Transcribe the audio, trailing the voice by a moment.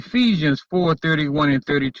Ephesians 4:31 and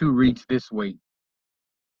 32 reads this way.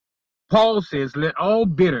 Paul says, let all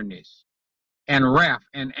bitterness and wrath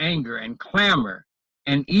and anger and clamor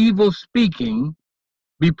and evil speaking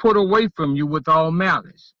be put away from you with all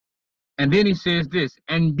malice. And then he says this,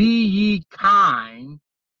 and be ye kind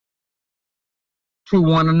to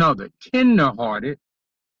one another, tenderhearted,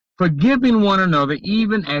 forgiving one another,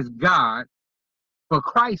 even as God, for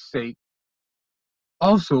Christ's sake,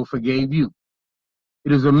 also forgave you.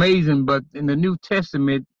 It is amazing, but in the New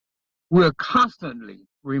Testament, we're constantly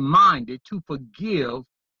reminded to forgive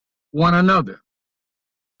one another,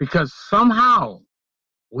 because somehow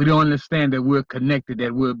we don't understand that we're connected,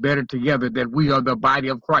 that we're better together, that we are the body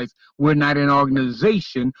of Christ. We're not an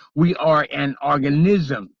organization. We are an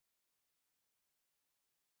organism.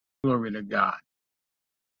 Glory to God.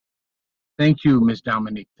 Thank you, Miss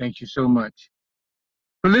Dominique. Thank you so much.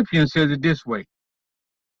 Philippians says it this way.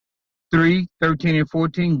 3:13 and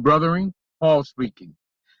 14, brothering, Paul speaking.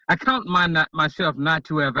 I count myself not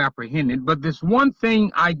to have apprehended, but this one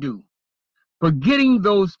thing I do, forgetting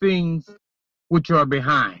those things which are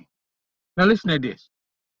behind. Now listen to this.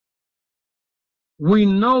 We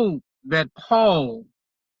know that Paul,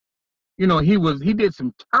 he did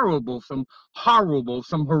some terrible, some horrible,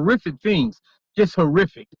 some horrific things, just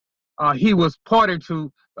horrific. He was party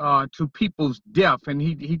to people's death, and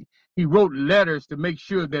he wrote letters to make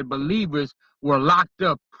sure that believers were locked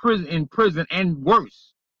up in prison and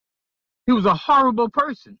worse. He was a horrible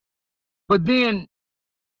person. But then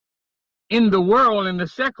in the world, in the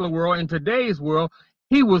secular world, in today's world,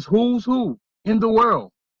 he was who's who in the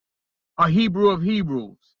world, a Hebrew of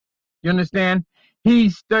Hebrews. You understand? He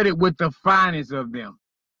studied with the finest of them.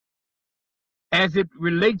 As it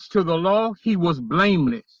relates to the law, he was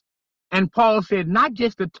blameless. And Paul said, not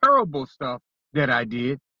just the terrible stuff that I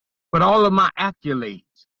did, but all of my accolades.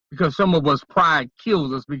 Because some of us, pride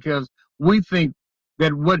kills us, because we think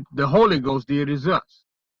that what the Holy Ghost did is us.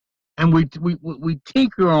 And we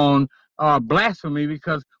tinker on blasphemy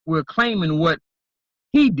because we're claiming what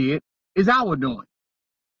he did is our doing.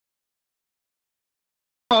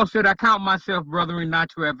 Paul said, I count myself, brethren, not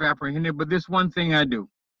to have apprehended, but this one thing I do.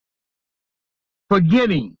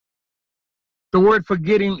 Forgetting. The word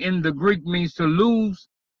forgetting in the Greek means to lose,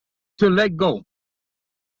 to let go,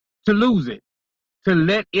 to lose it, to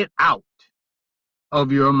let it out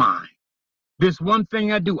of your mind. This one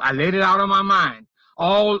thing I do, I let it out of my mind.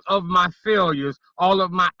 All of my failures, all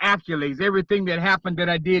of my accolades, everything that happened that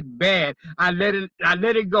I did bad, I let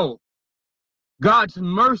it go. God's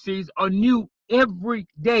mercies are new every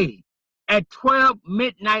day. At 12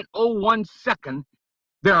 midnight 01 second,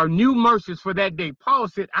 there are new mercies for that day. Paul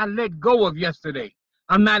said, I let go of yesterday.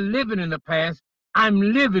 I'm not living in the past. I'm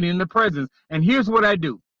living in the present. And here's what I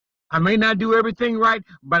do. I may not do everything right,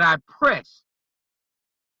 but I press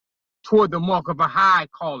toward the mark of a high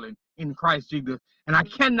calling in Christ Jesus. And I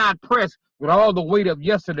cannot press with all the weight of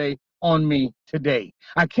yesterday on me today.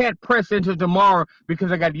 I can't press into tomorrow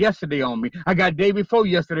because I got yesterday on me. I got day before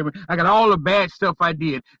yesterday. I got all the bad stuff I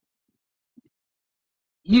did.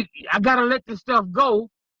 I got to let this stuff go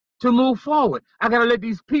to move forward. I got to let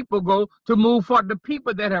these people go to move forward. The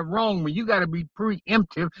people that have wronged me, you got to be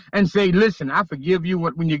preemptive and say, listen, I forgive you.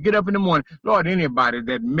 When you get up in the morning, Lord, anybody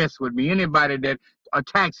that mess with me, anybody that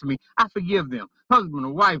attacks me, I forgive them.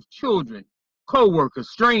 Husband, wife, children,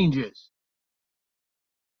 co-workers, strangers.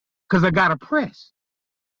 Because I got to press.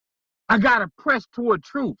 I got to press toward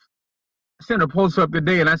truth. I sent a post up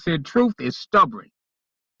today and I said, truth is stubborn.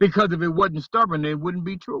 Because if it wasn't stubborn, it wouldn't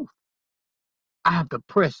be truth. I have to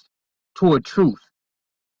press toward truth.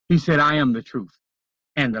 He said, I am the truth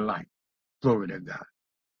and the light. Glory to God.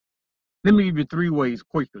 Let me give you 3 ways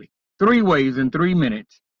quickly. 3 ways in 3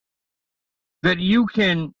 minutes that you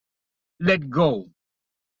can let go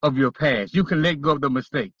of your past. You can let go of the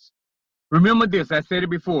mistakes. Remember this, I said it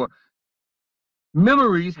before.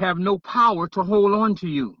 Memories have no power to hold on to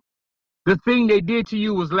you. The thing they did to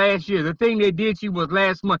you was last year. The thing they did to you was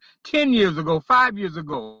last month, 10 years ago, 5 years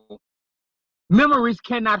ago. Memories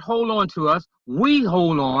cannot hold on to us. We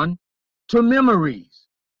hold on to memories.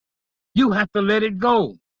 You have to let it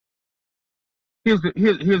go. Here's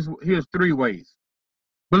 3 ways.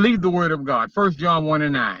 Believe the word of God. 1 John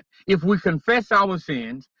 1:9. If we confess our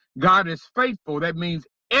sins, God is faithful. That means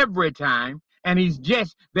every time. And he's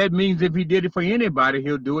just. That means if he did it for anybody,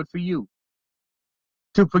 he'll do it for you.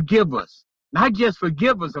 To forgive us. Not just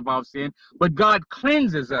forgive us of our sin, but God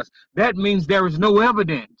cleanses us. That means there is no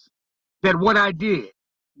evidence that what I did,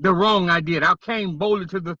 the wrong I did. I came boldly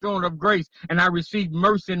to the throne of grace and I received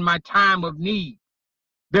mercy in my time of need.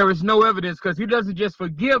 There is no evidence because he doesn't just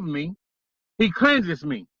forgive me, he cleanses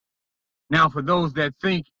me. Now, for those that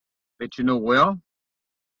think That you know, well,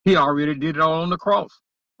 he already did it all on the cross.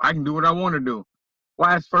 I can do what I want to do.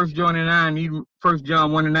 Why is 1 John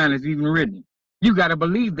 1 and 9 is even written? You got to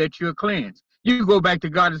believe that you're cleansed. You go back to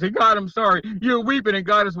God and say, God, I'm sorry. You're weeping, and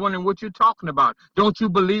God is wondering what you're talking about. Don't you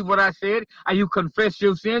believe what I said? You confess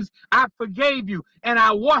your sins? I forgave you, and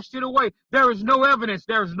I washed it away. There is no evidence.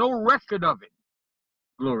 There is no record of it.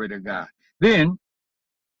 Glory to God. Then,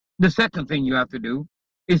 the second thing you have to do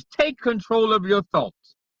is take control of your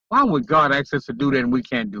thoughts. Why would God ask us to do that and we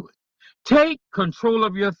can't do it? Take control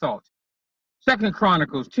of your thoughts. 2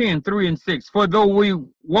 Chronicles 10, 3 and 6. For though we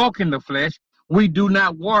walk in the flesh, we do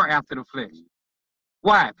not war after the flesh.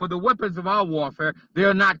 Why? For the weapons of our warfare, they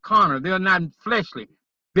are not carnal, they are not fleshly,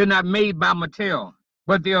 they're not made by Mattel,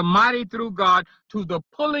 but they are mighty through God to the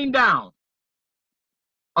pulling down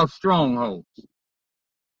of strongholds.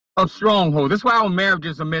 Of strongholds. That's why our marriage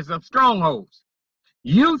is a mess of strongholds.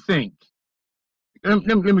 You think, let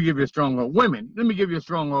me give you a stronghold. Women, let me give you a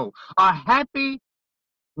stronghold. A happy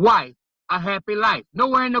wife, a happy life.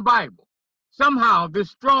 Nowhere in the Bible. Somehow this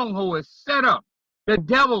stronghold is set up. The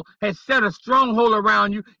devil has set a stronghold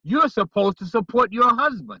around you. You're supposed to support your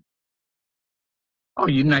husband. Oh,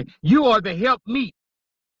 you're not. You are the helpmeet.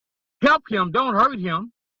 Help him. Don't hurt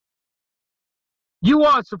him. You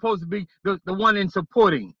are supposed to be the one in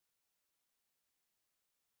supporting.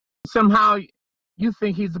 Somehow you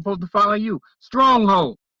think he's supposed to follow you.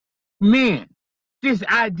 Stronghold. Men, this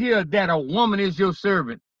idea that a woman is your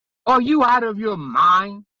servant. Are you out of your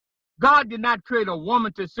mind? God did not create a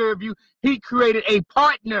woman to serve you. He created a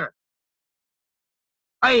partner,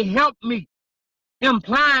 a helpmeet,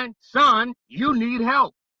 implying, son, you need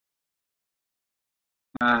help.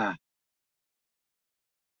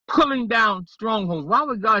 Pulling down strongholds. Why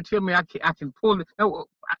would God tell me I can pull it,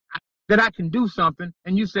 that I can do something,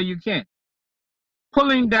 and you say you can't?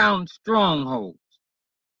 Pulling down strongholds,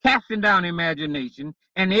 casting down imagination,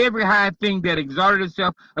 and every high thing that exalted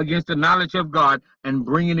itself against the knowledge of God, and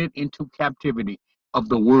bringing it into captivity of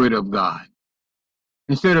the word of God.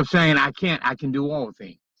 Instead of saying, I can't, I can do all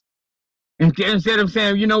things. Instead of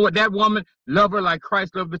saying, you know what, that woman, love her like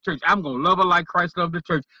Christ loved the church. I'm going to love her like Christ loved the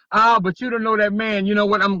church. But you don't know that man. You know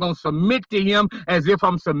what? I'm going to submit to him as if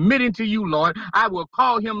I'm submitting to you, Lord. I will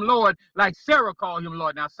call him Lord like Sarah called him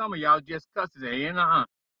Lord. Now, some of y'all just cuss and say,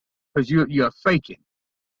 because you're faking.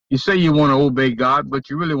 You say you want to obey God, but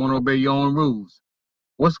you really want to obey your own rules.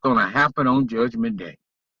 What's going to happen on Judgment Day?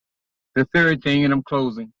 The third thing, and I'm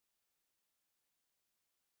closing,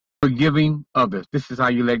 forgiving others. This is how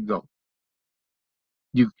you let go.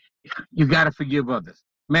 You got to forgive others.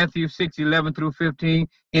 Matthew 6, 11 through 15,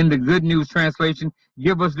 in the Good News translation,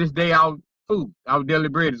 give us this day our food, our daily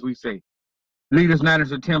bread, as we say. Lead us not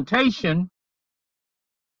into temptation,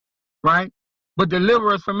 right? But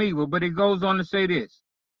deliver us from evil. But it goes on to say this.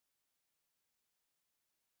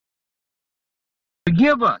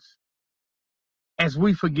 Forgive us as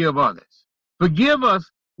we forgive others. Forgive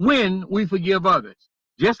us when we forgive others.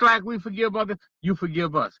 Just like we forgive others, you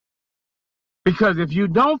forgive us. Because if you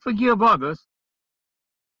don't forgive others,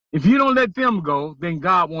 if you don't let them go, then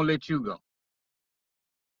God won't let you go.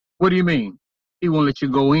 What do you mean? He won't let you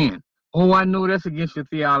go in. Oh, I know that's against your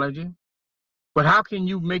theology. But how can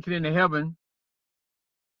you make it into heaven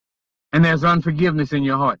and there's unforgiveness in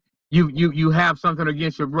your heart? You have something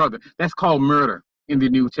against your brother. That's called murder in the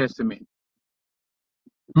New Testament.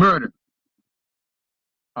 Murder.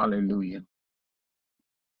 Hallelujah.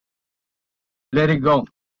 Let it go.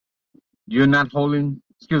 You're not holding,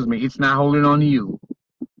 it's not holding on to you.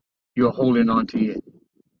 You're holding on to it.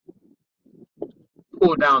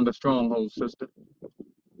 Pull down the stronghold, sister.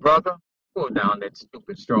 Brother, pull down that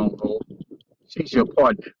stupid stronghold. She's your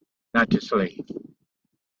partner, not your slave.